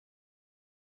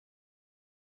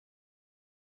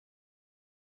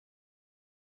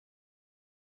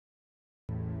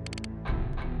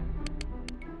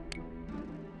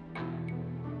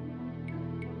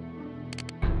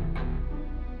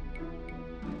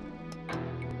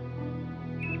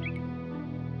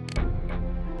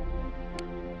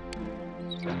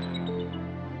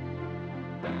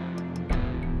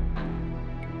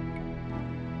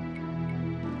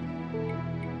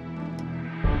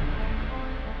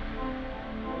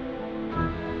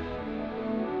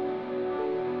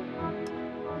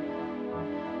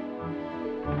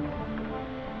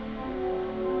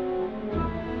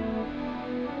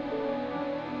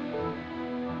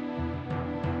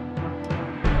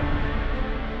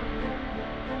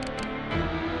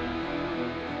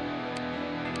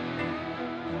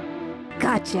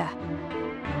Gotcha.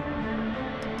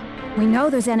 We know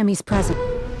there's enemies present.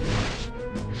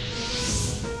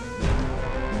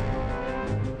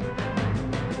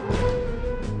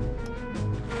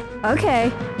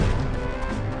 Okay.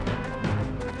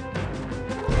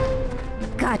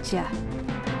 Gotcha.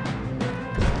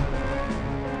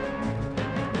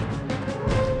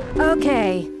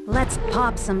 Okay, let's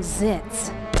pop some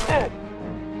zits.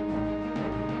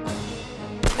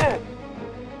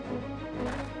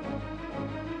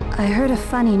 I heard a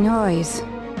funny noise.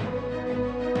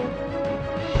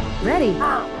 Ready?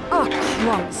 Oh,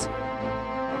 crumbs.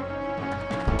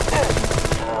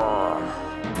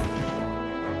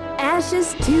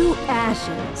 Ashes to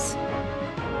ashes.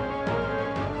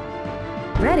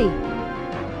 Ready?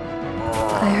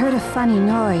 I heard a funny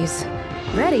noise.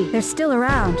 Ready? They're still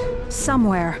around.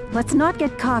 Somewhere. Let's not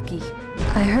get cocky.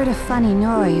 I heard a funny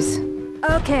noise.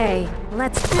 Okay,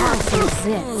 let's pop some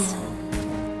zits.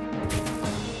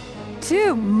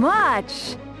 Too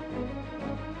much!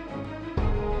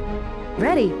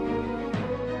 Ready?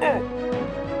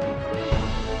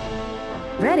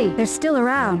 Ready? They're still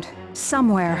around.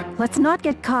 Somewhere. Let's not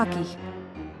get cocky.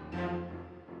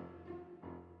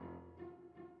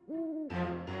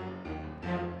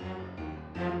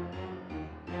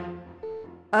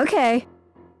 Okay.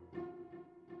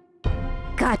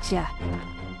 Gotcha.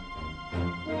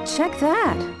 Check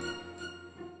that.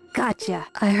 Gotcha.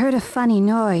 I heard a funny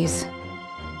noise.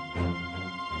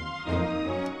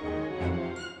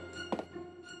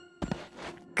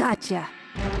 Gotcha.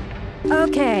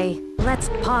 Okay, let's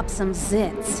pop some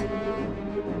zits.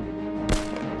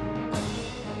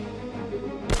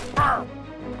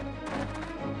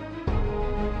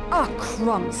 Oh,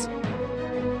 crumbs.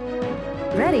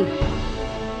 Ready?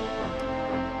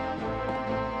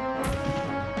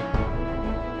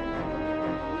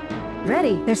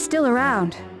 Ready? They're still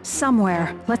around.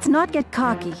 Somewhere. Let's not get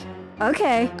cocky.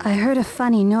 Okay. I heard a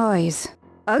funny noise.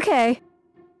 Okay.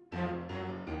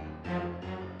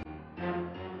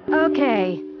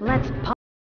 Okay, let's pop.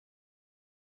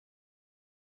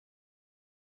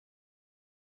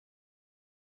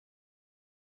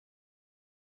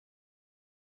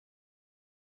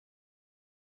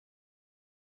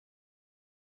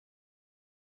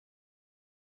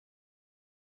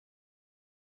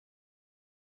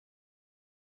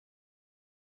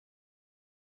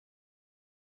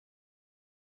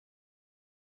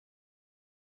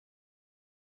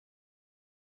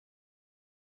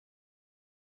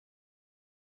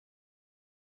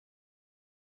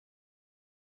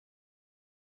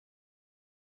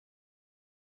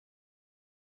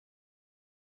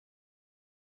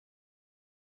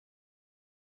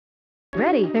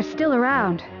 Ready? They're still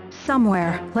around.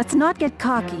 Somewhere. Let's not get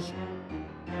cocky.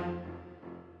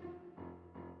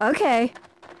 Okay.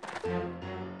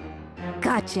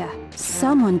 Gotcha.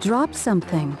 Someone dropped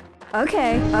something.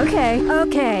 Okay, okay,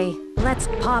 okay. Let's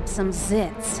pop some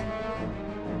zits.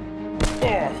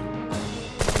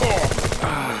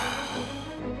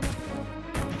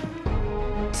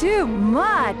 Too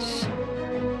much!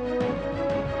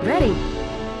 Ready?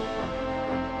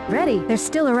 Ready? They're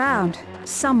still around.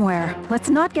 Somewhere. Let's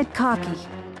not get cocky.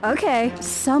 Okay.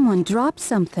 Someone dropped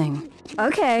something.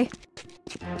 Okay.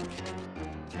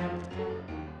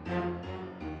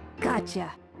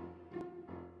 Gotcha.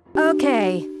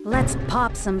 Okay, let's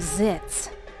pop some zits.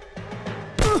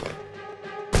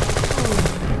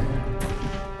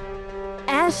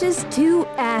 Ashes to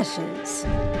ashes.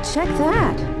 Check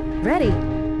that. Ready?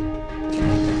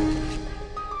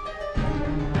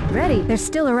 Ready? They're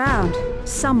still around.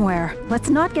 Somewhere. Let's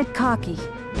not get cocky.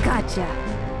 Gotcha.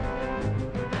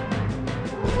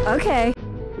 Okay.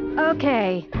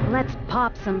 Okay, let's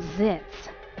pop some zits.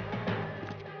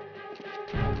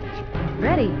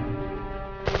 Ready?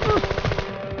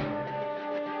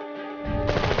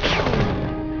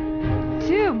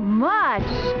 Too much!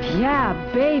 Yeah,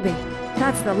 baby.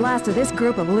 That's the last of this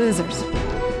group of losers.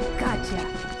 Gotcha.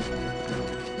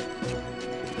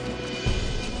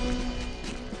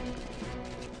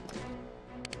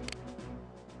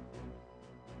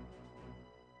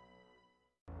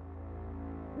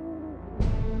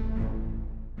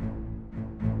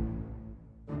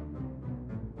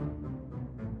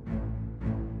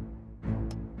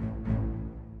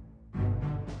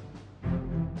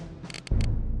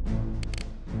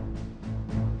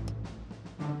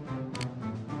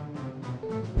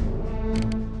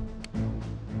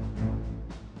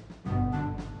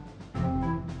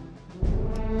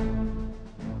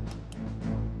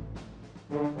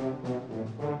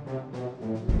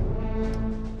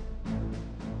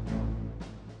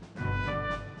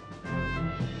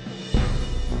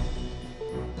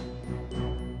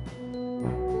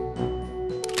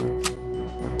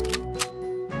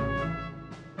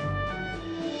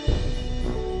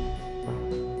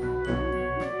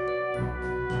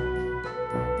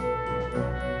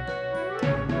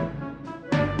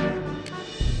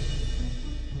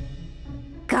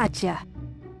 Gotcha.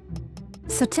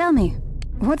 So tell me,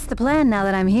 what's the plan now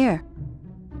that I'm here?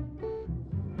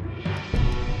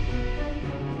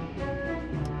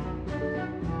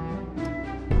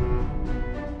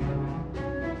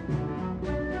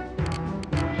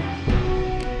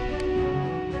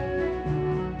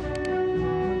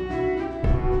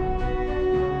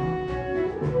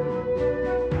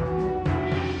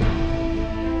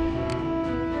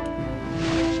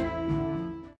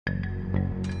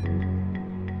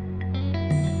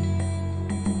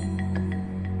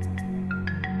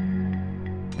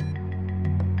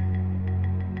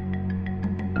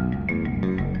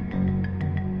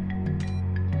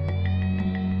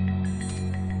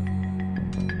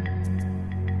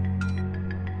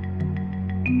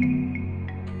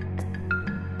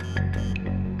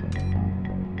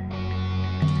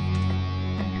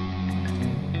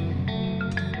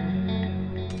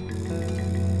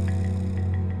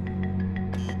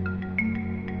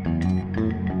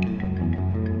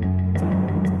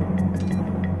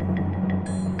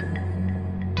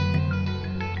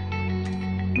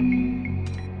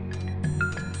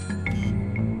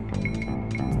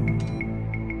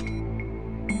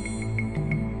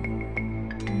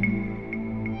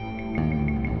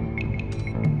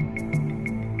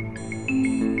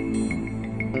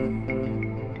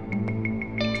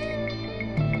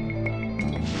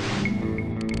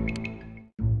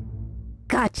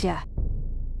 Gotcha.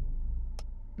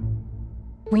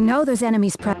 We know there's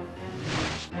enemies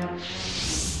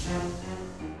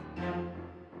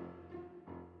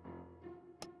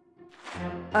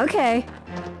Okay.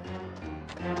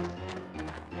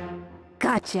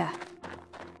 Gotcha.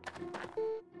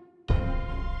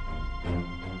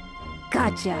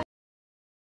 Gotcha.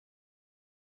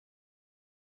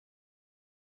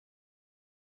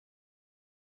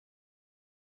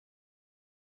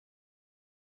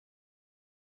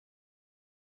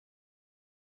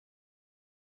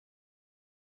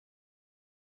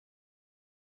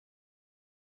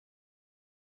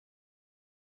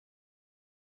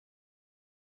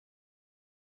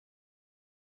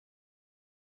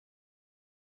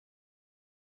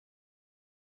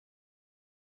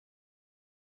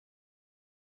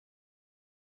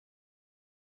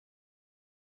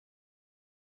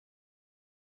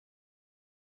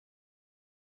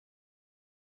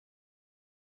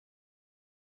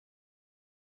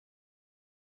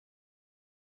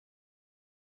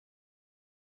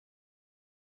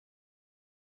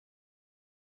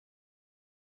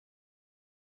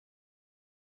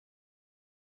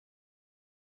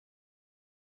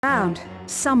 Around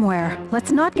somewhere.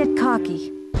 Let's not get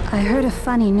cocky. I heard a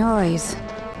funny noise.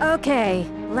 Okay,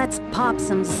 let's pop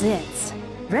some zits.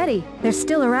 Ready? They're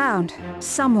still around.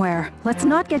 Somewhere. Let's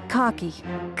not get cocky.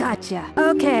 Gotcha.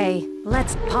 Okay,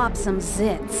 let's pop some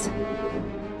zits.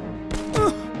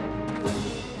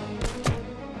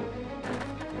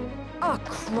 Oh,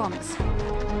 crumbs.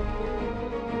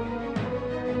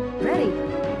 Ready?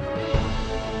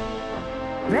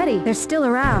 Ready? They're still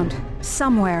around.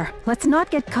 Somewhere. Let's not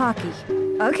get cocky.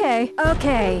 Okay,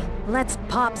 okay. Let's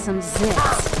pop some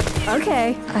zits.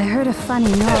 Okay. I heard a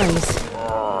funny noise.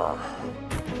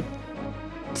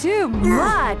 Too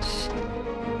much!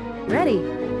 Ready?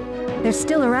 They're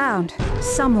still around.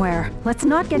 Somewhere. Let's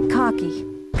not get cocky.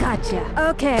 Gotcha.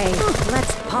 Okay.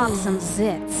 Let's pop some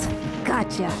zits.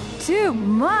 Gotcha. Too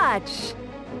much!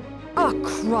 Oh,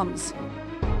 crumbs.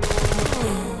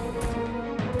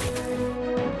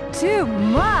 Too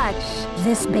much!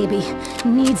 This baby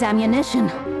needs ammunition.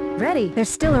 Ready? They're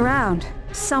still around.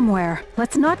 Somewhere.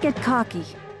 Let's not get cocky.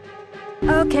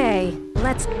 Okay,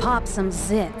 let's pop some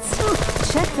zits.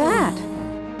 Check that!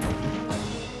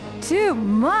 Too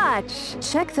much!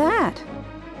 Check that!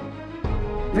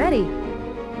 Ready?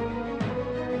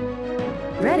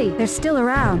 Ready? They're still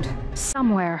around.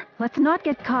 Somewhere. Let's not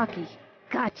get cocky.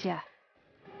 Gotcha.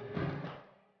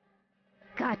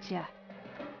 Gotcha.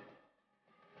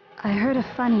 I heard a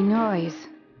funny noise.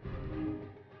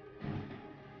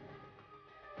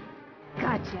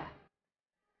 Gotcha.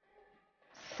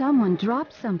 Someone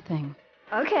dropped something.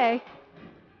 Okay.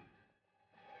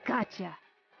 Gotcha.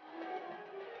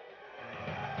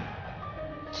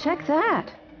 Check that.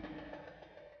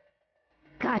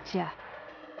 Gotcha.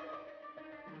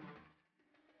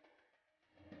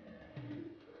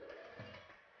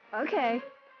 Okay.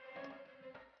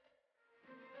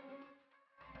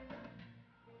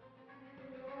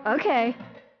 Okay.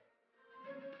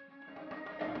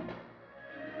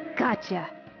 Gotcha.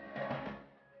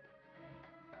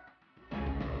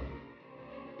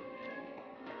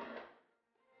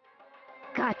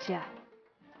 Gotcha.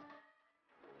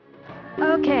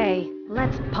 Okay,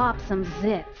 let's pop some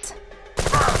zits.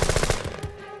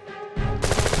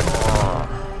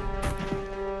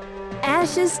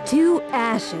 Ashes to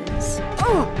ashes.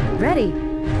 Oh, ready.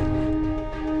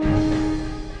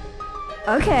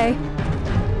 Okay.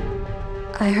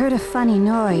 I heard a funny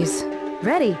noise.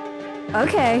 Ready.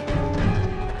 Okay.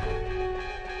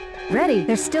 Ready.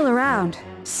 They're still around.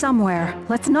 Somewhere.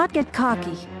 Let's not get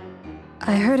cocky.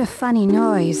 I heard a funny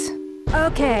noise.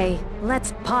 Okay,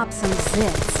 let's pop some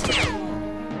zits.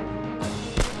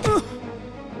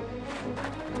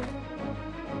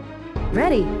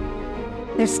 Ready.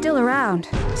 They're still around.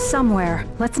 Somewhere.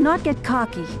 Let's not get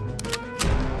cocky.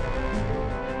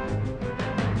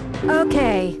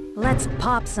 Okay, let's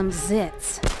pop some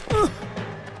zits.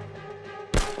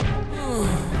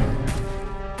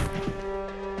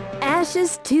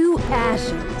 Ashes to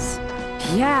ashes.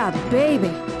 Yeah, baby.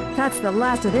 That's the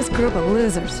last of this group of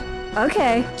losers.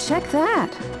 Okay, check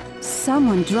that.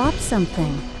 Someone dropped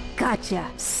something. Gotcha.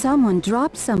 Someone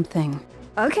dropped something.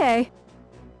 Okay.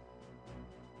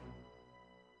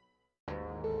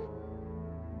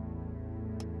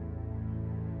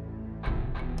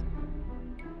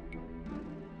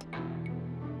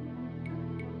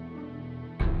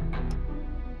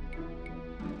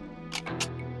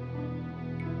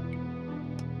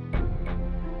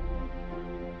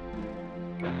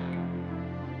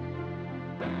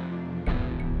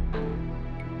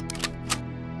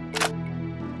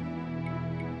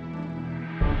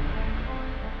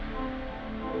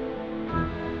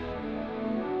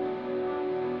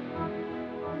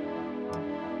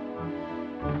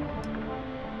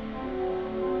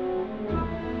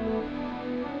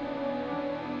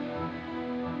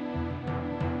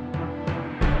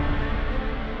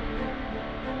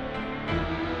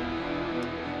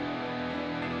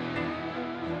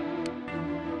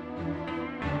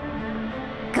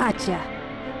 Gotcha.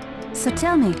 So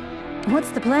tell me,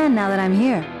 what's the plan now that I'm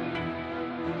here?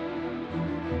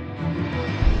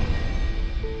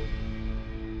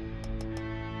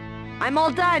 I'm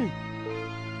all done!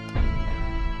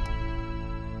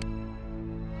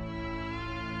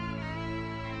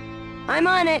 I'm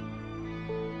on it!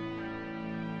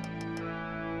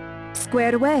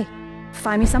 Squared away.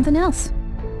 Find me something else.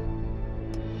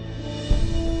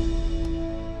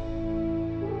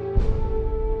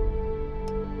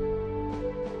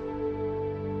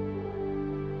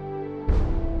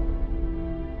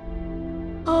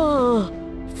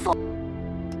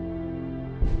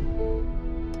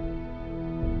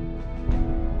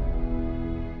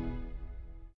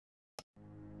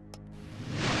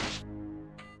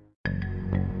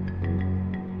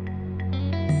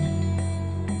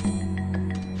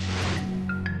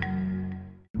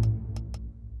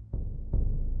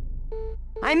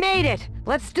 I made it!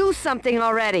 Let's do something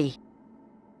already!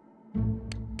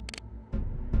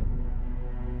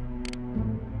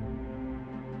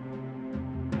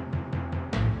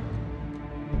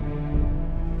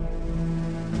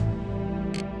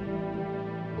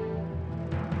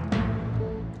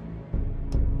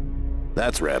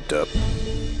 That's wrapped up.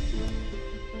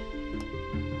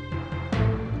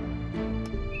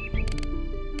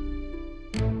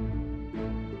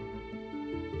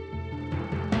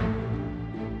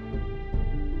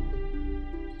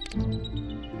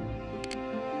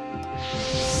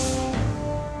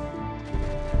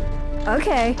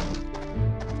 Okay.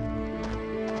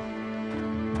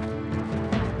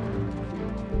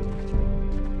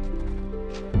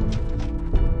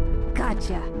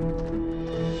 Gotcha.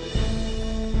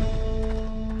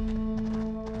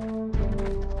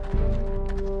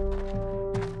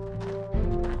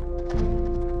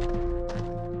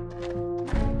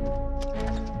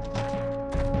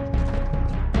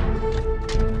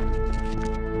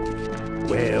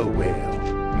 Well,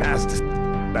 Master,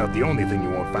 about the only thing you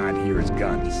won't find here is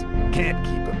guns. Can't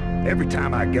keep them. Every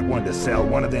time I get one to sell,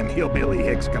 one of them hillbilly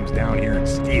Hicks comes down here and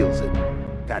steals it.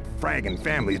 That fragging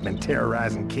family's been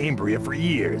terrorizing Cambria for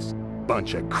years.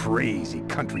 Bunch of crazy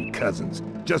country cousins,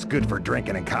 just good for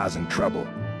drinking and causing trouble.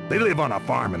 They live on a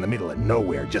farm in the middle of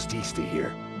nowhere, just east of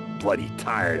here. Bloody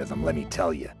tired of them, let me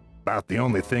tell you. About the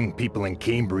only thing people in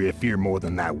Cambria fear more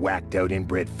than that whacked-out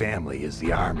inbred family is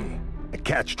the army. A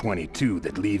catch-22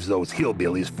 that leaves those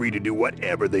hillbillies free to do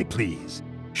whatever they please.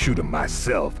 Shoot 'em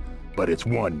myself, but it's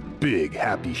one big,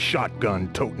 happy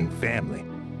shotgun-toting family.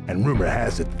 And rumor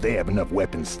has it that they have enough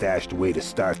weapons stashed away to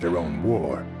start their own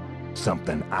war.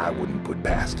 Something I wouldn't put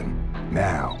past them.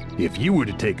 Now, if you were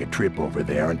to take a trip over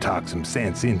there and talk some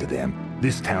sense into them,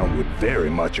 this town would very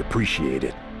much appreciate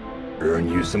it. Earn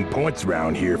you some points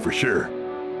around here for sure.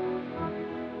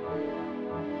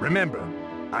 Remember,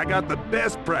 I got the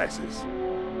best prices.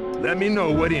 Let me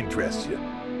know what interests you.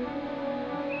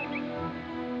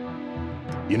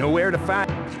 You know where to find...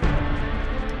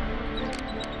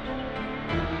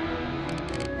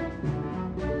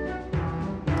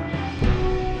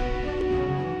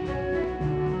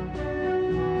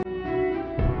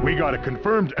 We got a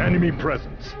confirmed enemy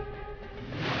presence.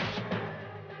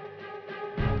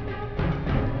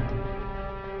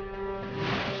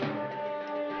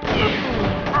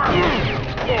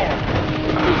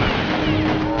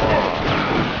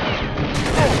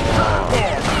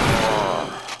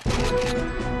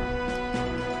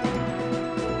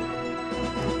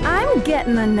 I'm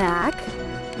getting the knack.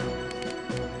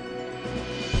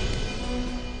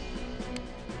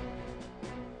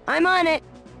 I'm on it.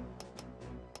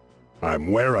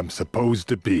 I'm where I'm supposed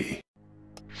to be.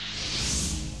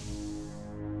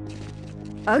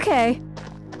 Okay.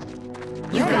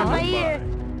 You got my ear.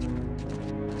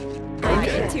 I'm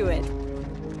into it.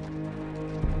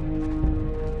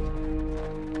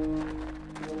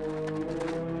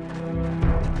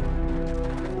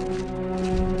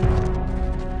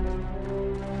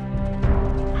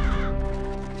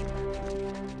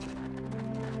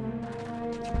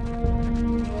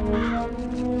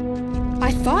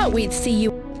 I thought we'd see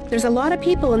you. There's a lot of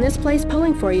people in this place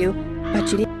pulling for you,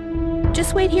 but you didn't.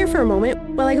 Just wait here for a moment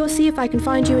while I go see if I can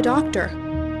find you a doctor.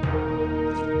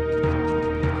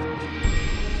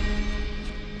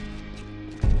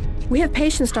 We have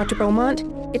patients, Dr. Beaumont.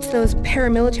 It's those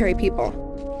paramilitary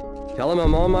people. Tell him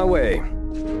I'm on my way.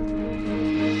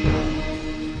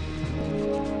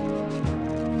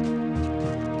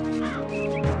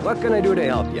 What can I do to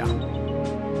help ya?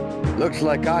 Looks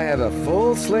like I have a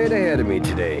full slate ahead of me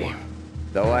today.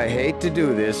 Though I hate to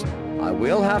do this, I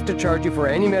will have to charge you for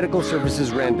any medical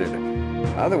services rendered.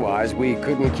 Otherwise, we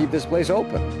couldn't keep this place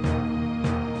open.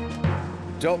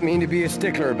 Don't mean to be a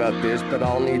stickler about this, but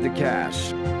I'll need the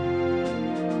cash.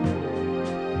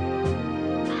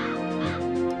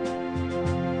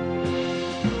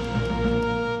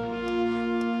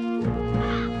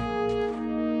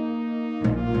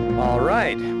 All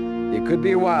right. It could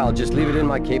be a while, just leave it in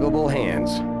my capable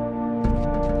hands.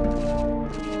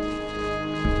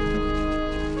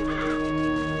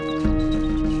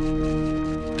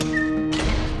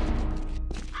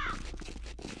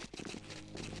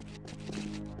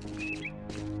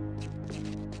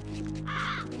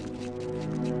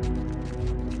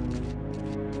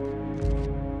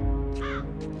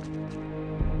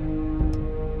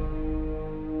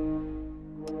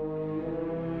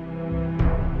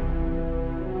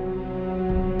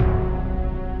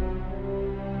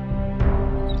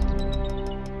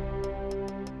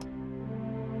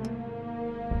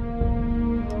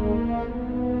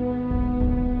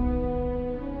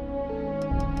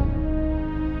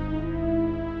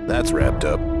 That's wrapped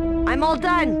up. I'm all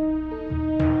done.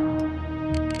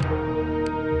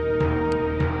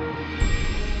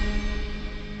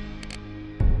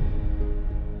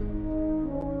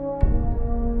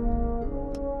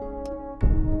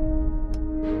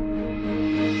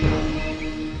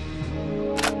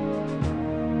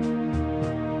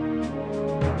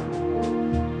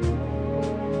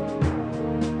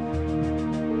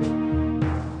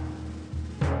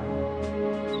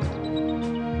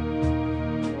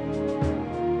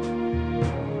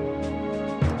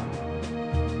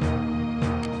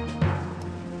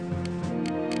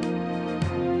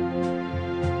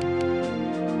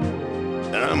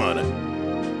 I'm on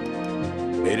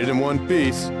it. Made it in one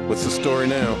piece. What's the story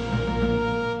now?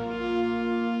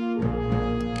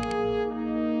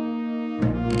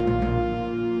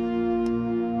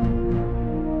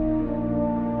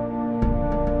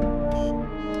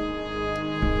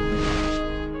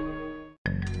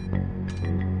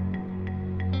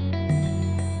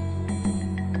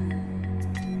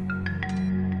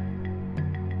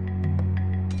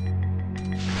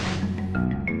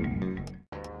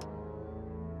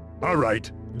 All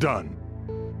right, done.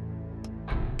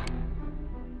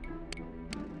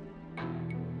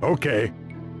 Okay.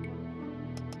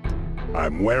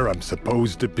 I'm where I'm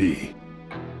supposed to be.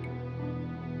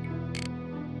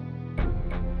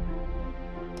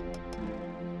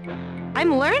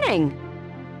 I'm learning.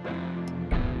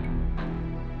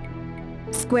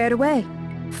 Squared away.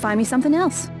 Find me something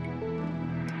else.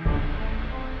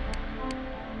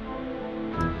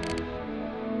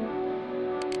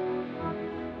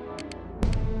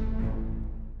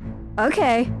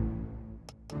 Okay.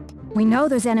 We know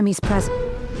there's enemies present.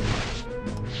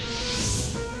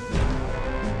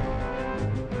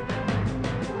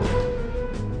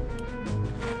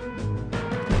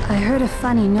 I heard a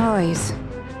funny noise.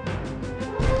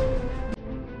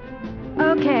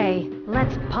 Okay,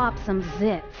 let's pop some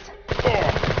zits.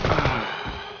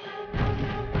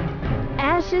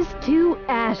 Ashes to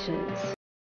ashes.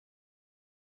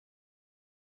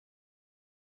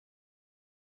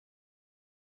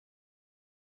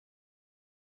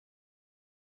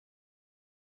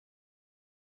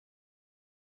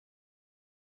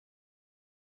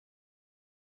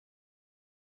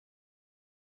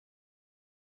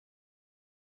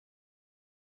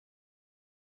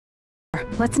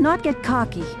 Let's not get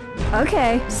cocky.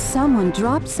 Okay, someone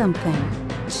dropped something.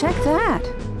 Check that.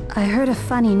 I heard a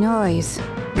funny noise.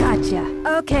 Gotcha.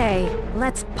 Okay,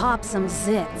 let's pop some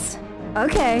zits.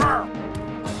 Okay.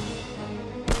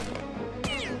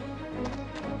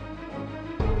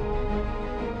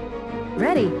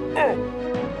 Ready.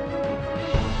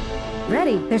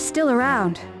 Ready. They're still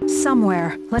around.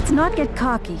 Somewhere. Let's not get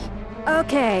cocky.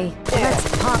 Okay,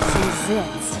 let's pop some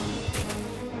zits.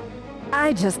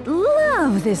 I just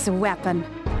love this weapon.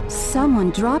 Someone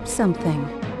dropped something.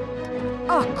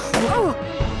 Oh, crap.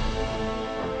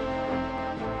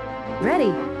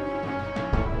 Ready.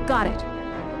 Got it.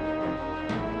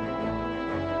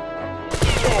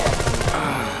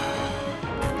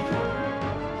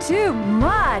 Too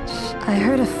much! I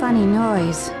heard a funny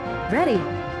noise. Ready.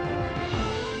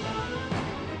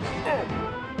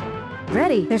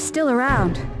 Ready. They're still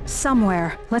around.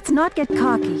 Somewhere. Let's not get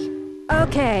cocky.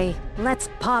 Okay, let's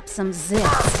pop some zits.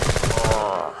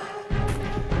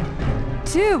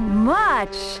 Too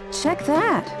much! Check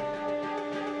that.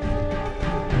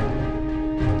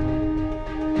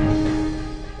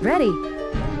 Ready.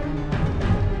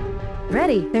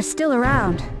 Ready. They're still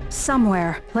around.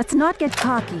 Somewhere. Let's not get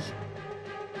cocky.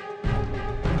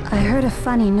 I heard a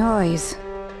funny noise.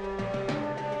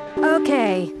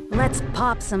 Okay, let's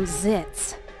pop some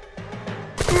zits.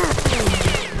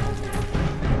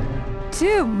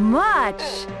 Too much!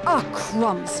 Oh,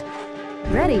 crumbs.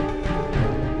 Ready.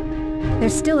 They're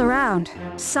still around.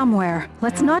 Somewhere.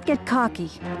 Let's not get cocky.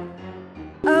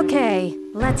 Okay,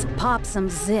 let's pop some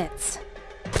zits.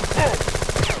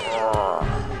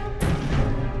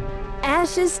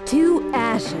 Ashes to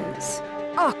ashes.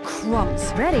 Oh,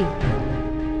 crumbs. Ready.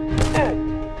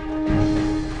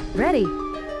 Ready.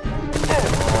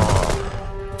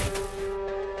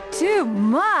 Too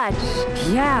much!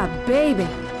 Yeah, baby.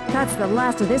 That's the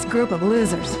last of this group of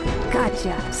losers.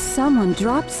 Gotcha. Someone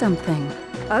dropped something.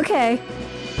 Okay.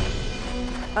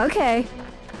 Okay.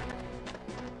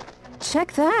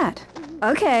 Check that.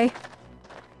 Okay.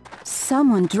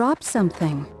 Someone dropped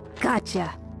something.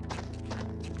 Gotcha.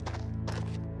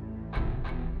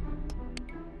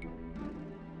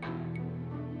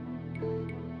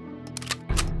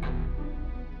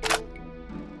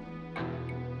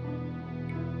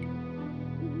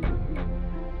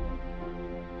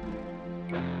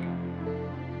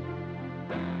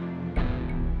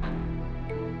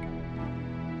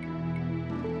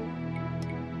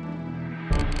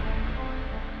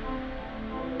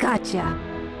 Gotcha.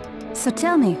 So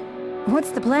tell me,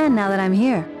 what's the plan now that I'm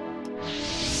here?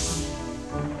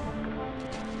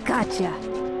 Gotcha.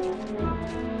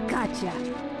 Gotcha.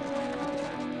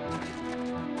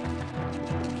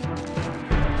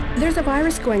 There's a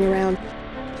virus going around.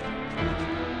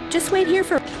 Just wait here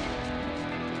for...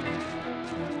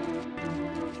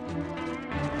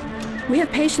 We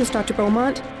have patients, Dr.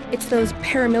 Beaumont. It's those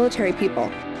paramilitary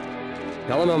people.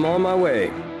 Tell him I'm on my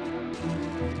way.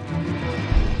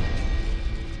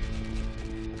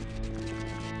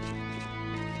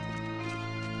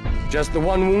 Just the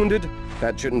one wounded?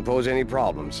 That shouldn't pose any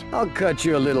problems. I'll cut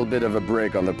you a little bit of a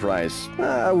break on the price.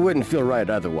 I wouldn't feel right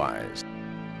otherwise.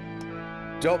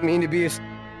 Don't mean to be a...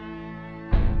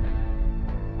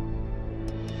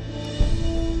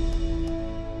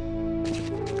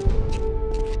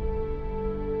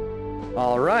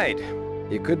 All right.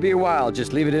 It could be a while.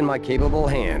 Just leave it in my capable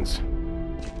hands.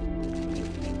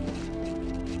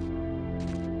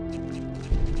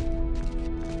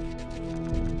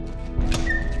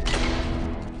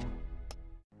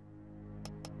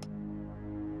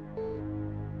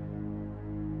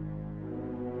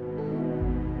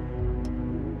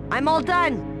 I'm all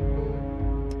done!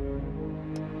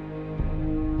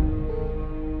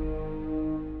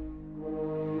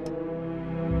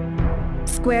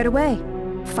 Squared away.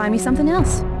 Find me something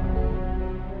else.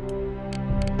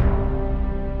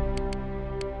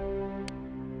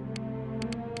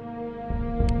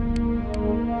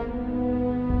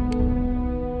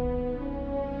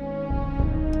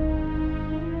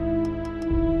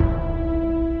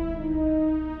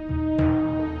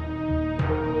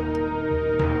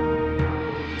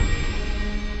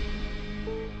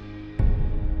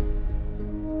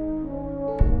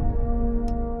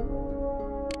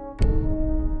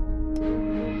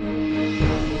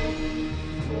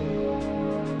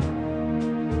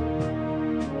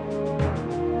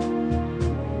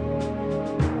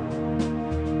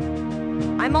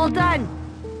 I'm all done!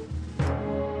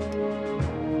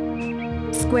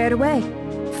 Squared away.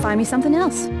 Find me something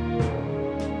else.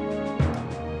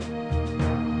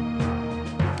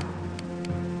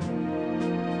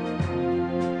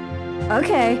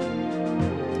 Okay.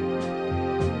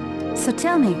 So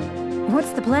tell me,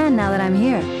 What's the plan now that I'm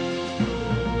here?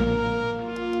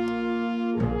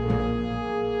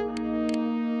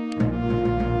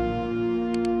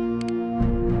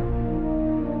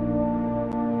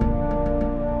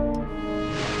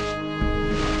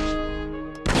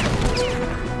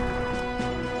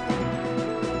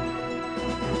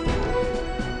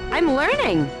 I'm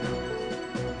learning!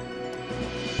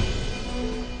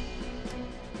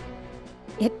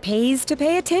 It pays to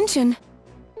pay attention.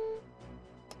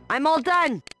 I'm all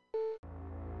done!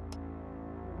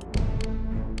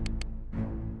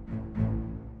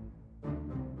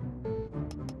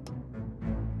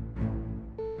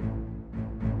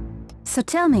 So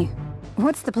tell me,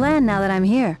 what's the plan now that I'm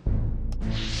here?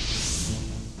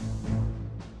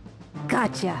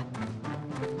 Gotcha.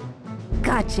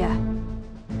 Gotcha.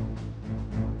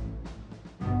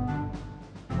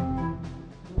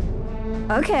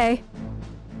 Okay.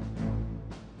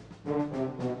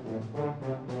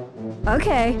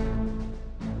 Okay.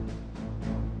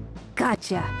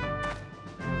 Gotcha.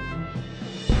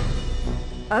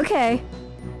 Okay.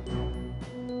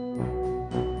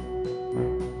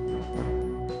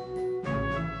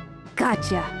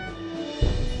 Gotcha.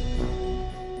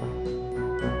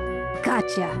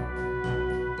 Gotcha.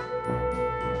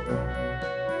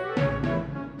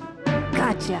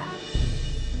 Gotcha.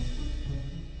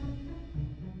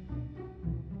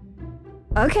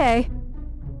 Okay.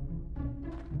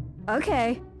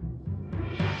 Okay.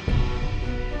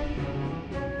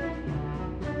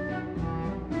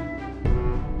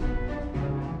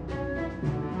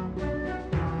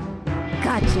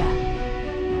 Gotcha.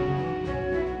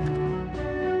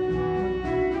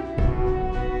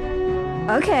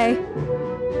 Okay.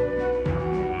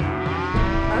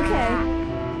 Okay.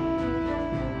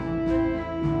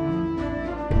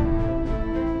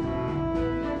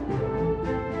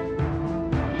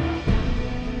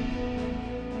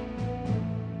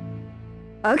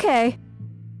 Okay.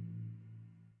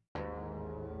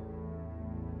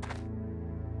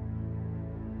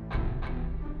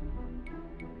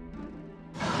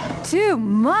 Too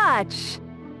much!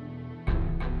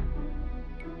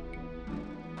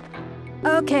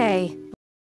 Okay.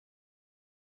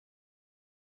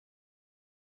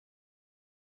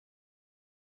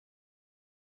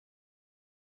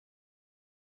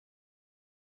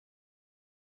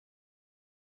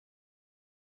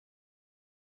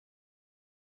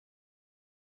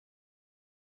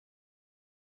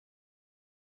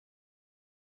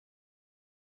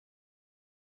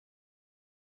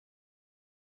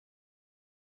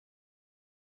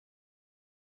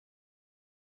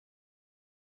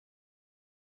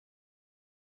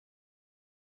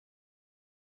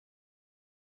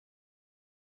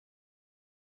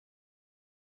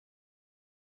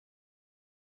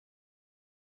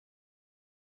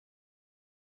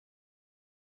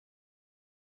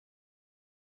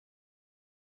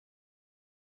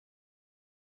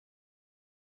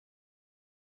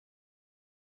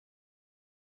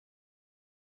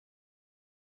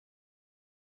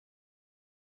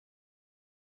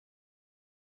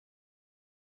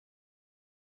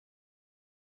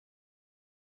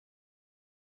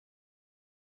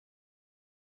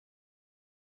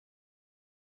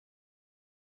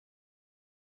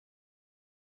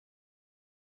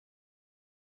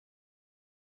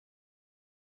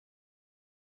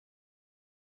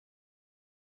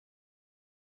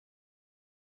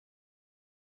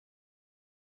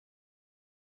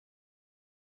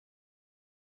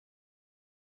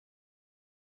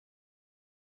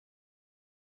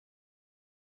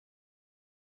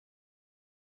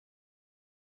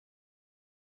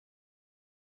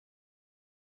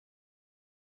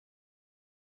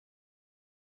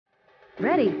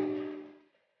 Ready.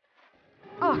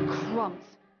 Oh, crumbs.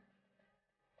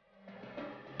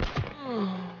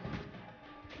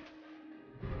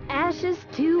 Ashes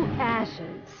to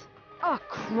ashes. Oh,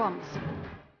 crumbs.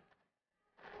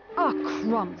 Oh,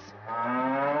 crumbs.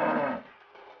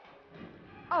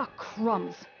 Oh,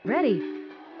 crumbs. Ready.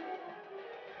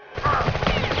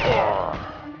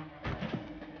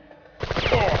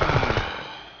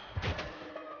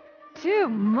 Too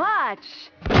much.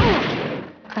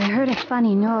 I heard a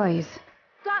funny noise.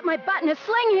 Got my butt in a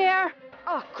sling here!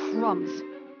 Oh, crumbs.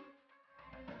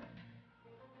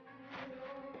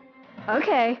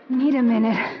 Okay, need a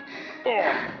minute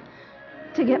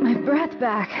to get my breath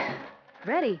back.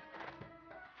 Ready.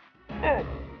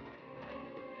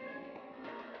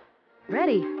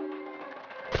 Ready.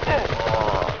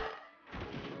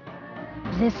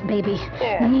 This baby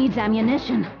needs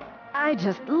ammunition. I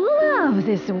just love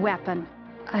this weapon.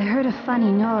 I heard a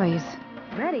funny noise.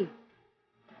 Ready.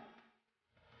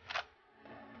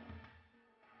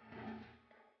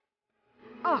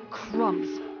 Oh,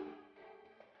 crumbs.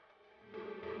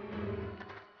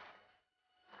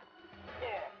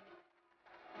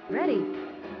 Ready.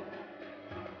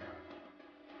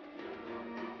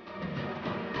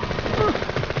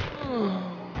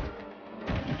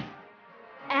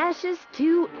 Ashes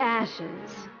to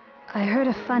ashes. I heard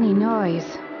a funny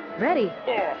noise. Ready.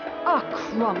 Oh,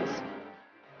 crumbs.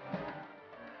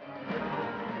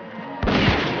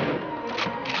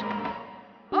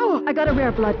 Oh, I got a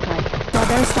rare blood type. I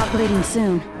better stop bleeding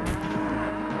soon.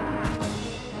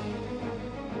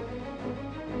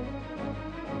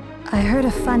 I heard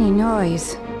a funny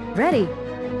noise. Ready.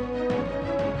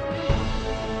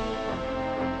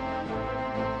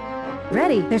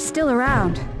 Ready. They're still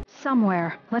around.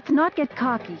 Somewhere. Let's not get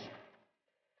cocky.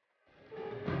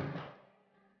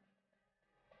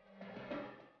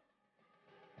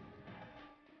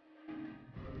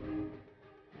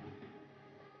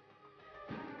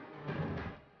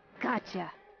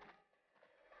 Gotcha.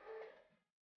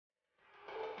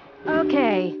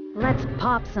 Okay, let's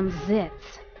pop some zits.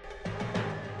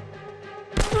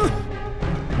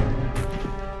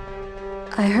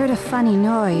 I heard a funny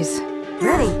noise.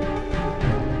 Ready.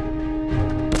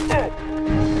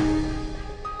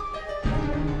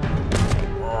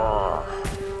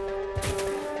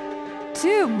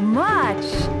 Too much!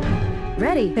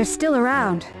 Ready, they're still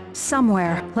around.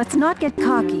 Somewhere. Let's not get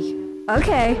cocky.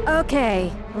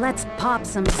 Okay, let's pop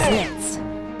some zits.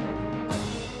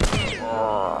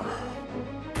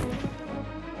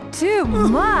 Too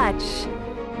much!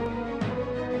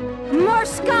 More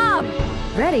scum!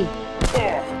 Ready.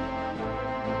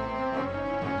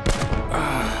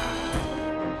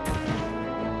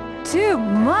 Too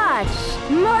much!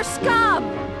 More scum!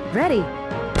 Ready.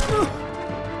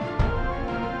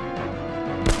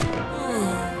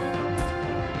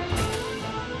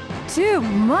 Too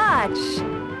much!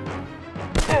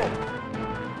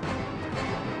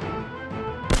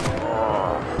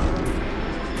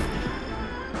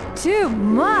 Too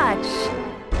much!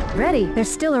 Ready, they're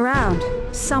still around.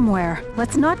 Somewhere.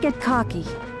 Let's not get cocky.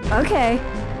 Okay.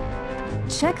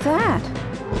 Check that.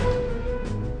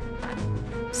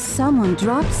 Someone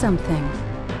dropped something.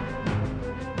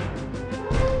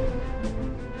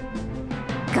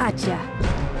 Gotcha.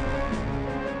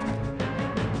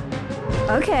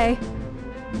 Okay.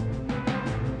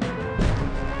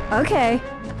 Okay.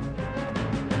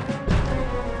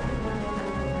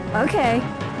 Okay.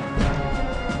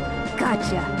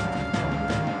 Gotcha.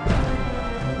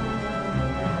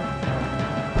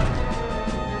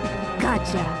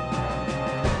 Gotcha.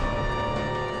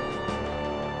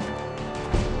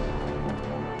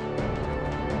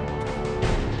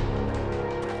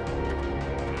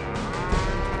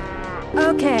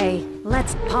 Okay,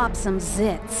 let's pop some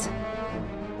zits.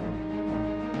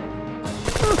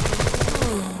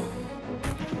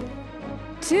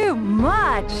 Too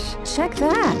much! Check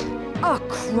that! Oh,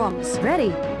 crumbs!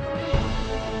 Ready?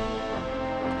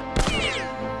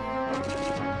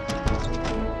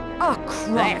 Oh,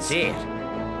 crumbs! That's it.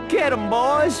 Get 'em,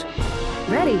 boys!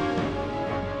 Ready?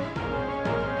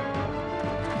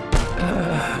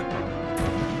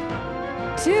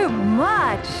 Too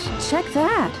much! Check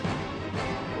that!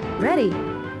 Ready?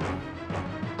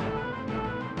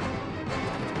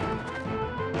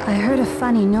 I heard a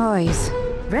funny noise.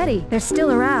 Ready? They're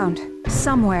still around.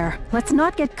 Somewhere. Let's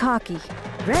not get cocky.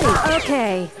 Ready?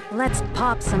 Okay, let's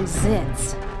pop some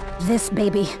zits. This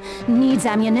baby needs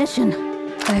ammunition.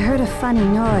 I heard a funny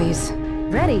noise.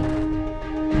 Ready?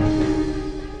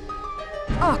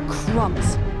 Oh,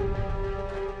 crumbs.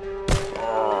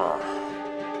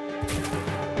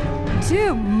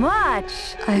 Too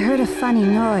much! I heard a funny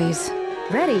noise.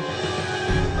 Ready?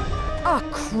 Oh,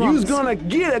 crumbs. You's gonna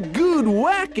get a good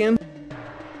whacking.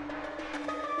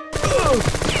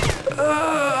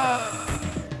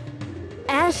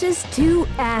 Ashes to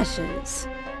ashes.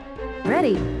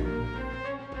 Ready?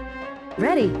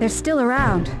 Ready, they're still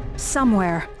around.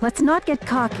 Somewhere. Let's not get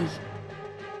cocky.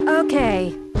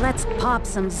 Okay, let's pop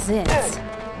some zits.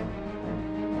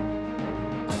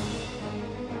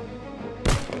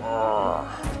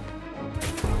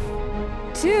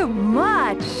 Too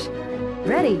much!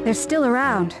 Ready, they're still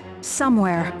around.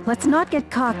 Somewhere. Let's not get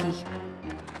cocky.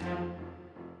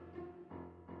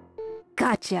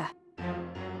 Gotcha.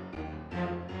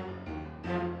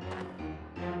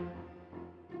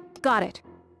 Got it.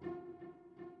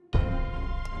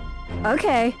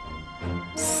 Okay.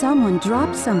 Someone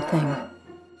dropped something.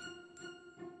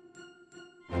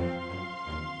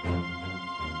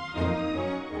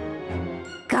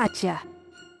 Gotcha.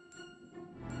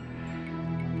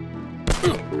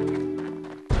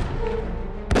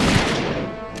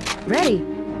 Ready?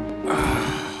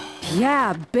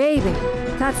 Yeah, baby.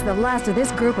 That's the last of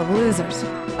this group of losers.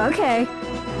 Okay.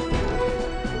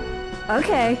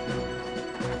 Okay.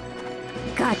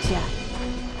 Gotcha.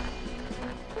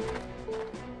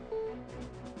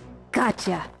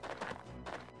 Gotcha.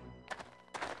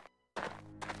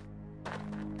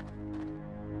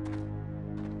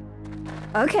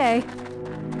 Okay.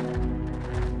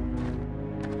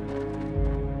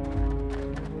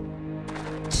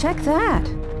 Check that.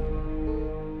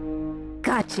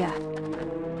 Gotcha.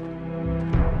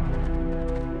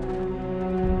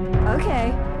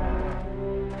 Okay.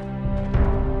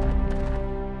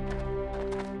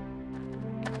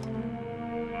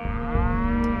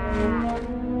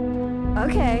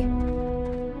 Okay.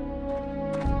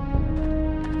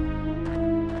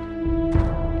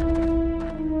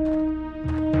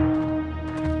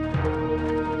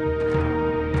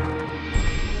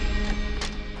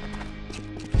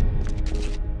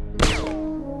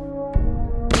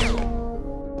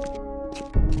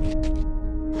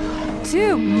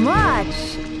 Too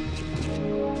much!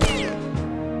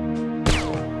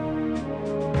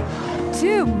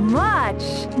 Too much!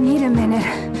 Need a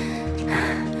minute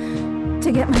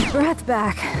to get my breath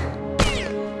back.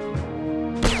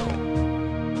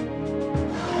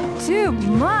 Too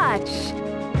much!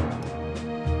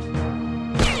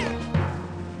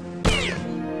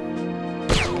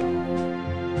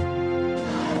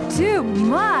 Too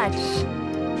much!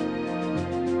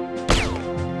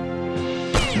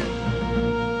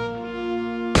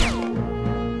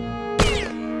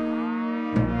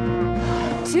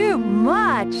 Too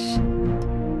much!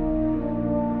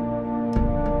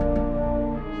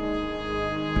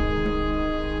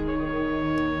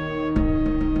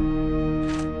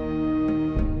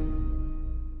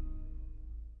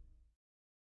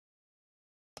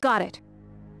 Got it.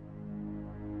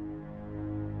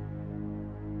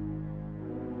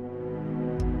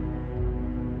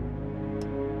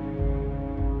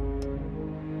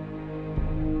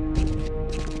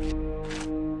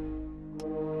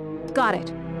 Got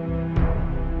it.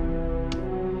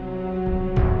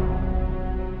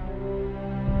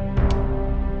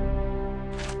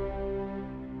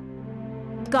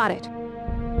 Got it.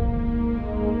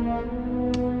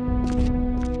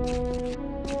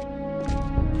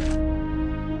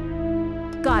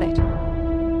 Got it.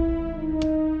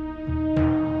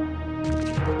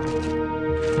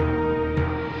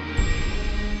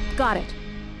 Got it.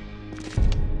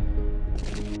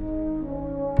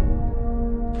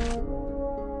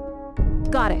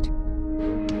 Got it.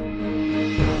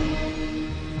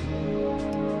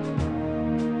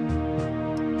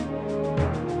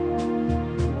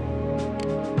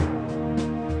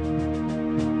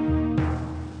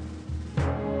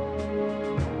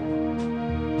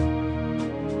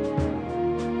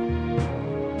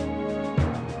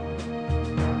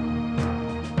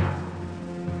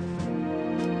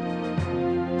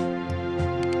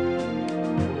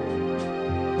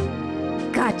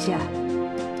 Gotcha.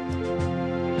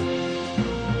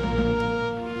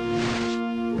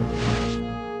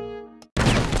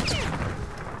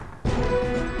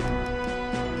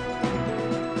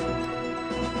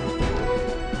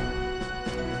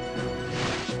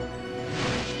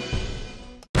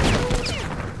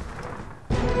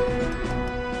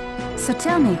 So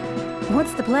tell me,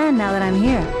 what's the plan now that I'm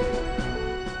here?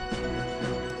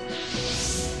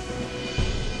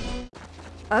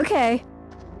 Okay.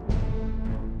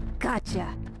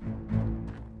 Gotcha.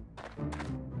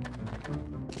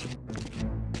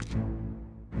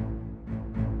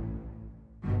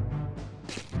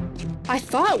 I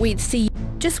thought we'd see you.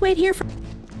 Just wait here for...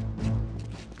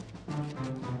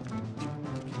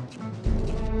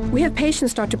 We have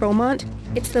patience, Dr. Beaumont.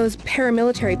 It's those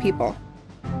paramilitary people.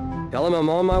 Tell him I'm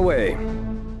on my way.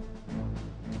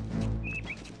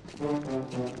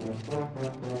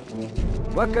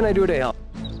 What can I do to help?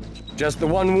 Just the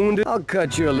one wounded? I'll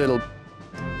cut you a little.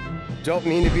 Don't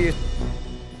mean to be...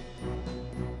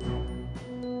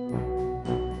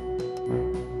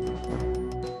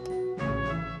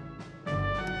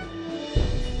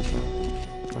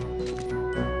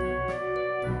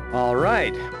 All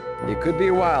right. It could be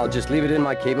a while. Just leave it in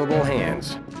my capable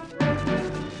hands.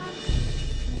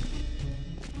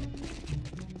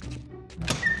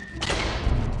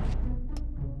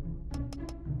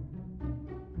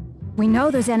 We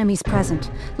know there's enemies present.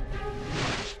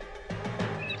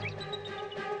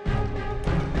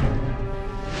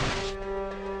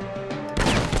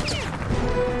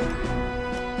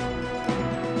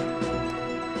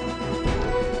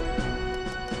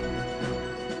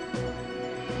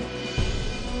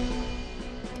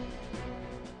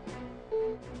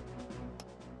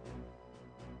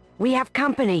 We have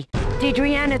company.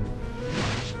 Deidranna...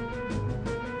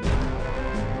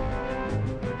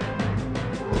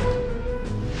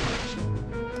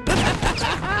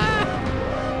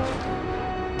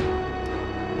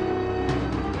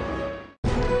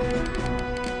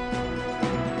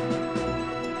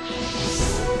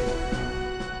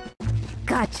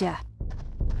 Gotcha.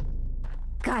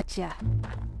 Gotcha.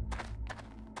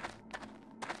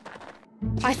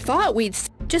 I thought we'd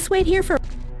just wait here for...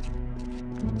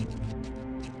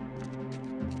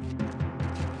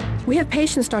 We have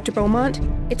patience, Dr. Beaumont.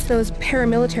 It's those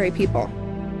paramilitary people.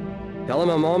 Tell him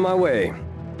I'm on my way.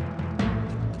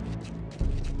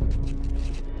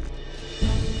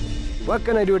 What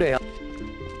can I do to help?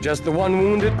 Just the one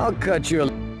wounded? I'll cut you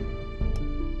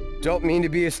a... Don't mean to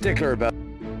be a stickler about...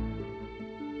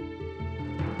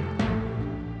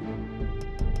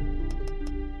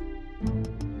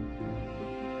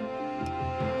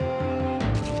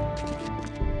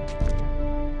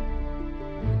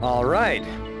 All right.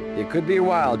 It could be a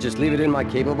while, just leave it in my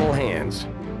capable hands.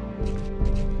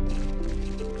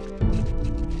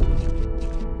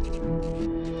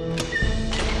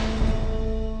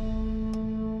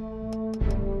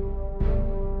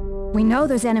 We know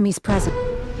there's enemies present.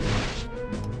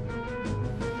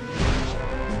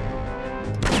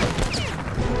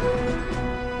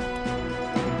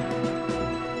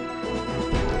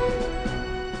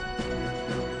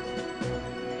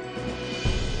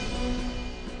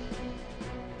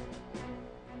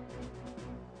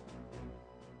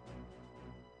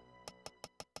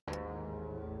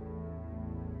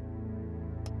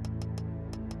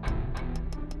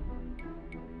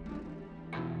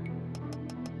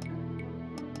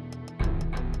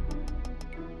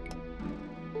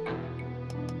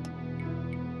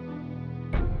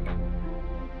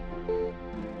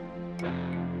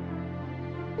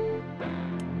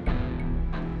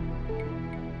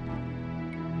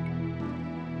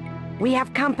 We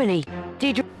have company.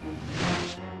 Deidranna.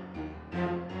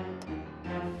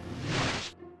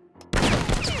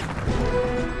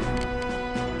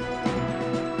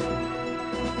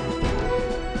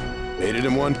 Made it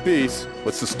in one piece.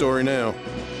 What's the story now?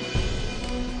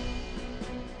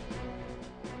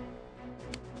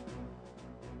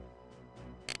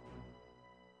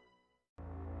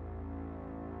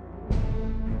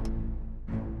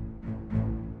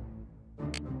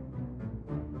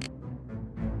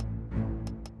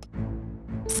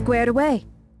 Squared away.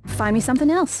 Find me something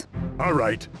else. All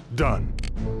right, done.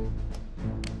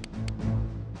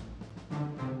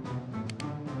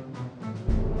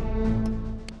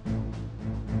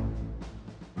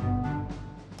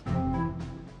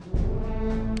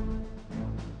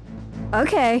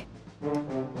 Okay.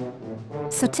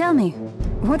 So tell me,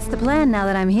 what's the plan now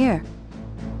that I'm here?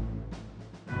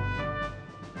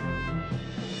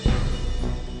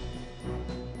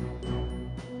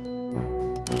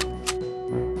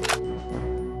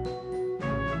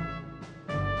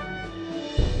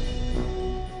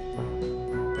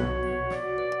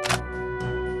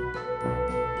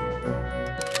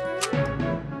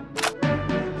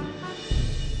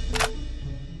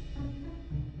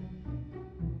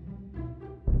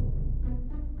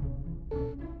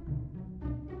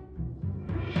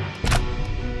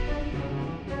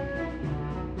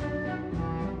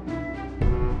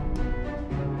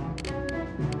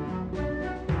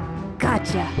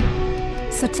 Gotcha.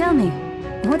 So tell me,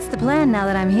 what's the plan now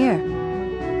that I'm here?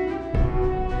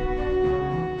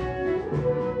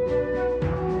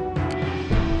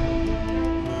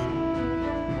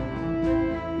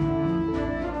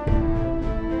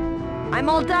 I'm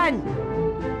all done.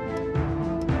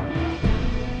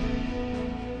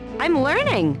 I'm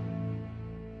learning.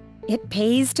 It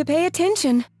pays to pay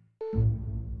attention.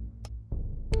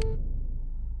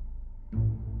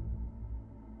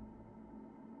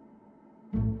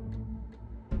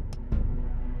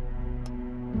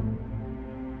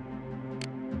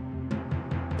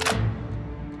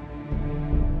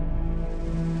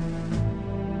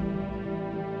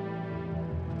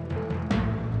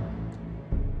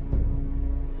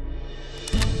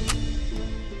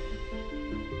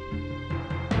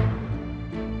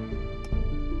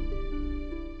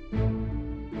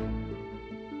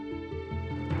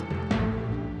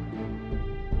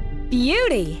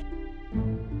 Beauty!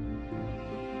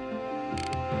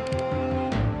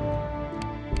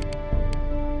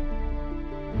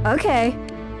 Okay.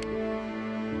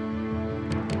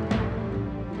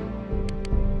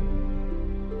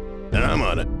 And I'm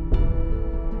on it.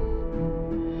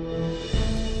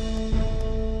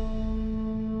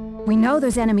 We know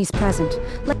there's enemies present.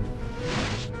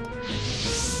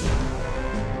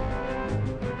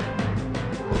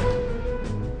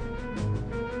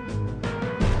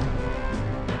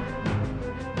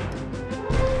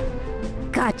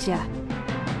 Gotcha.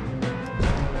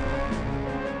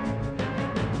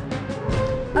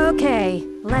 Okay,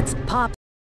 let's pop.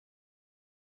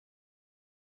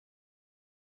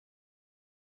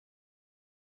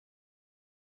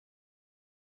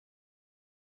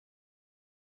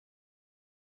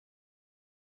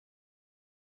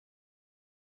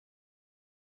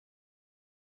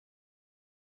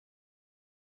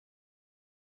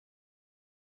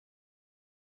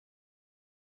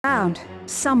 Around.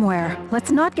 Somewhere. Let's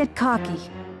not get cocky.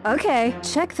 Okay,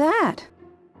 check that.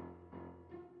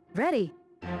 Ready.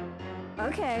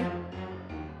 Okay.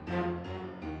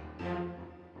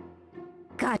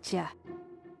 Gotcha.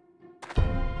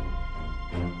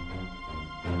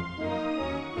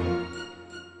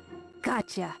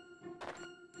 Gotcha.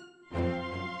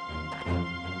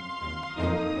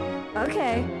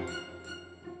 Okay.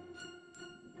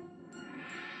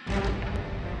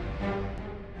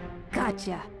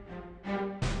 Gotcha.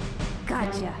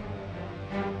 Gotcha.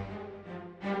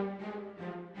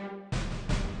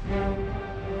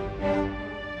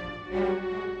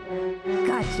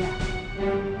 Gotcha.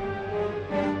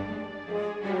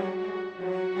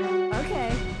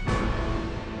 Okay.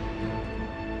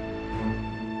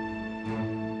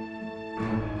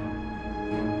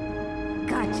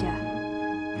 Gotcha.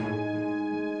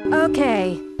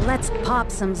 Okay, let's pop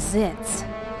some zits.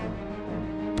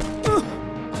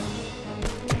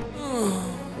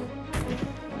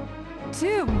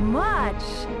 Too much!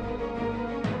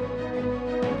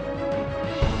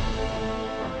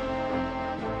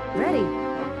 Ready.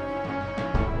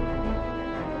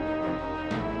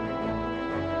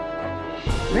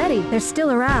 Ready, they're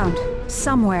still around.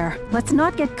 Somewhere. Let's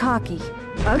not get cocky.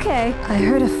 Okay, I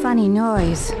heard a funny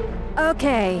noise.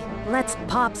 Okay, let's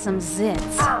pop some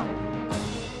zits.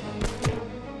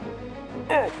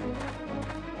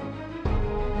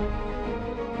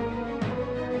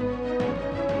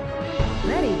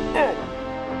 Ready.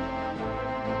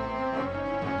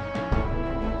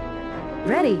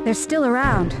 Ready, they're still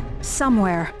around.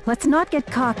 Somewhere. Let's not get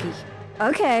cocky.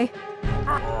 Okay.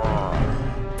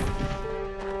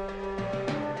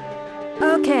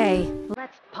 Okay,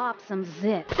 let's pop some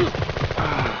zits.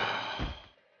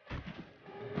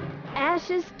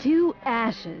 Ashes to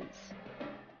ashes.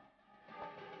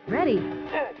 Ready.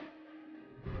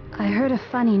 I heard a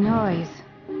funny noise.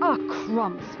 Oh,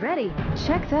 crumbs. Ready.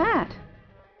 Check that.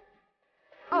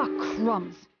 Oh,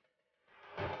 crumbs.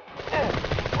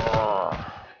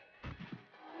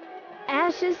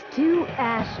 Ashes to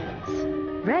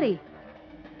ashes. Ready.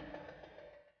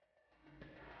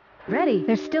 Ready.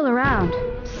 They're still around.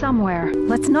 Somewhere.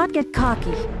 Let's not get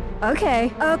cocky.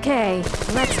 Okay. Okay.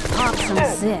 Let's pop some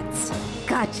zits.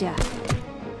 Gotcha.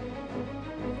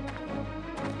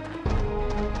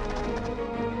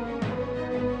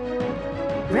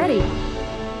 Ready.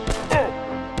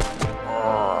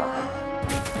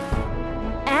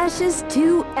 Ashes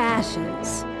to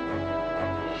ashes.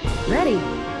 Ready.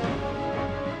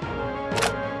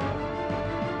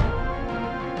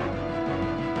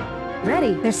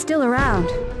 Ready. They're still around.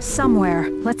 Somewhere.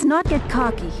 Let's not get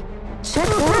cocky. Check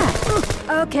that.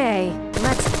 Okay,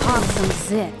 let's pop some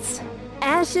zits.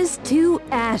 Ashes to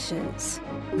ashes.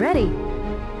 Ready.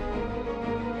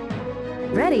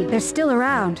 Ready. They're still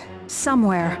around.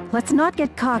 Somewhere. Let's not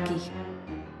get cocky.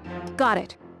 Got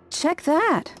it. Check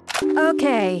that.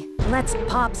 Okay, let's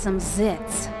pop some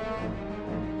zits.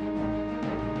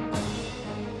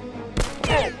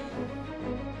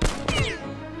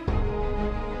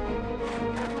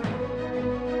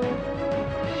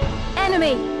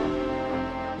 Enemy!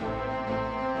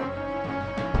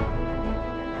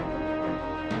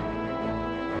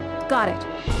 Got it.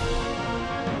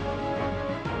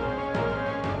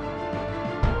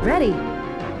 Ready.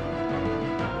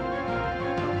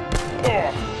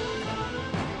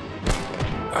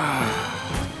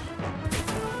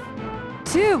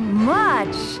 Too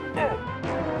much!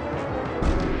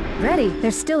 Ready,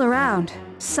 they're still around.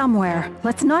 Somewhere.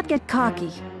 Let's not get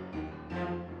cocky.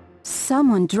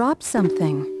 Someone dropped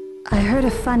something. I heard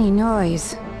a funny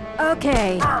noise.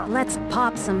 Okay, let's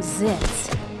pop some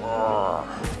zits.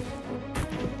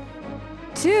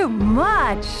 Too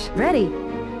much! Ready.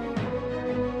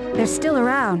 They're still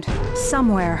around.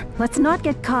 Somewhere. Let's not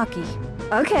get cocky.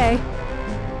 Okay.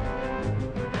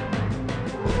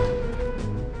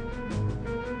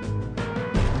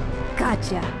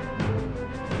 Gotcha.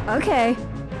 Okay.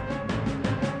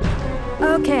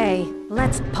 Okay,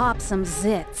 let's pop some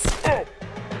zits.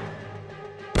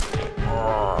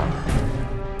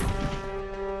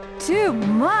 Too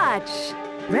much!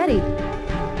 Ready.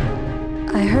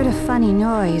 I heard a funny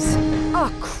noise.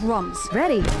 Oh, crumbs.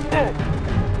 Ready.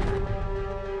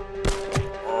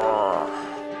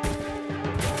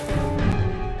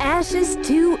 Ashes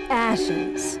to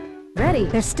ashes. Ready.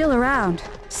 They're still around.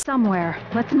 Somewhere.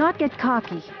 Let's not get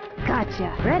cocky.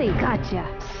 Gotcha. Ready. Gotcha.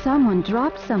 Someone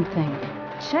dropped something.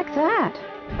 Check that.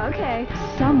 Okay.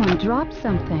 Someone dropped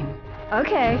something.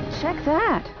 Okay. Check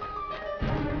that.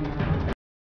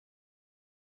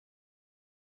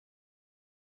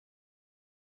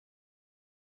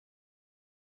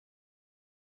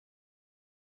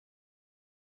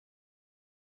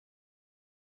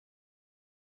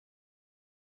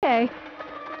 Okay.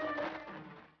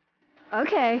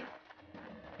 Okay.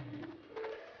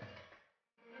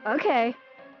 Okay.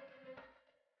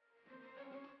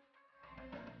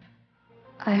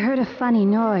 I heard a funny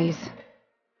noise.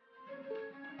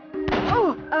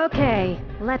 Oh, okay.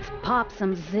 Let's pop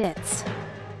some zits.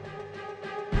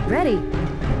 Ready?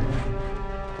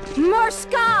 More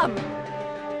scum!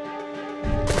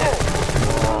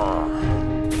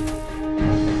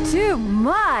 Too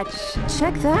much!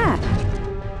 Check that.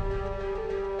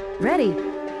 Ready?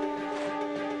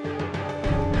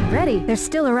 Ready. They're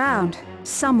still around.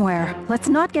 Somewhere. Let's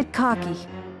not get cocky.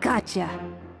 Gotcha.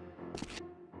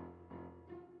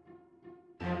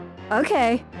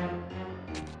 Okay.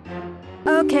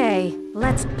 Okay,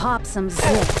 let's pop some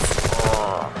zits.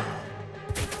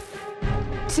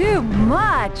 Too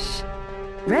much!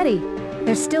 Ready.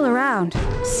 They're still around.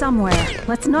 Somewhere.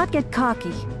 Let's not get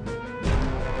cocky.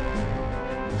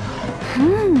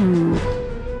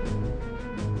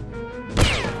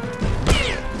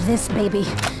 This baby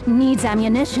needs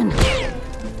ammunition.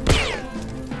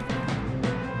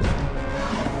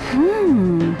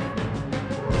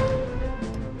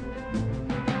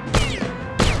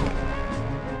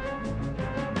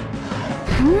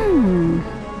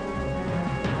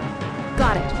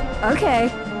 Got it. Okay.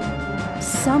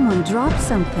 Someone dropped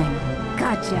something.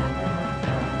 Gotcha.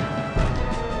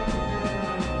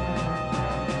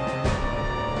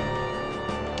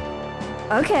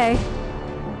 Okay.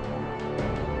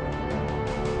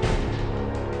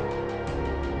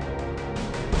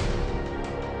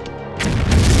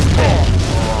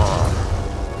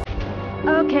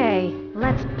 Okay,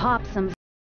 let's pop some.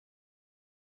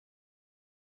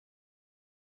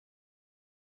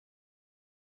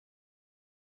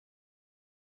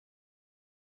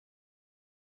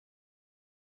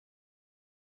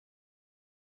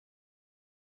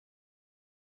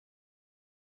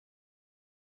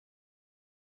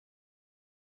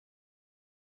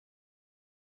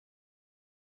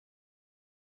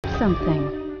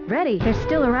 Something. Ready, they're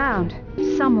still around.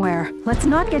 Somewhere. Let's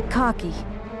not get cocky.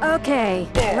 Okay,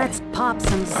 let's pop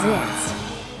some zits.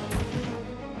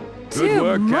 Good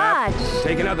work, much! Cap.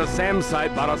 Taking out the SAM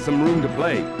site bought us some room to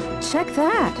play. Check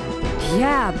that.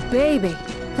 Yeah, baby.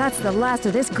 That's the last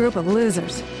of this group of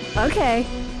losers. Okay.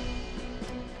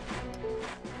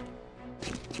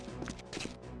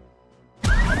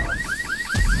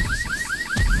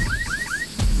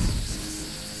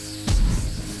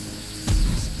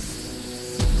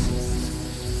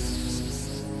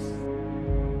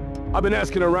 I've been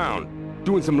asking around,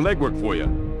 doing some legwork for you.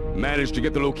 Managed to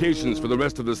get the locations for the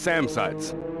rest of the SAM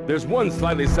sites. There's one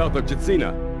slightly south of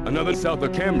Chitsina, another south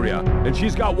of Cambria, and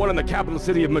she's got one in the capital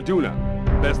city of Meduna.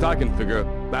 Best I can figure,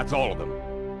 that's all of them.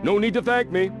 No need to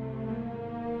thank me.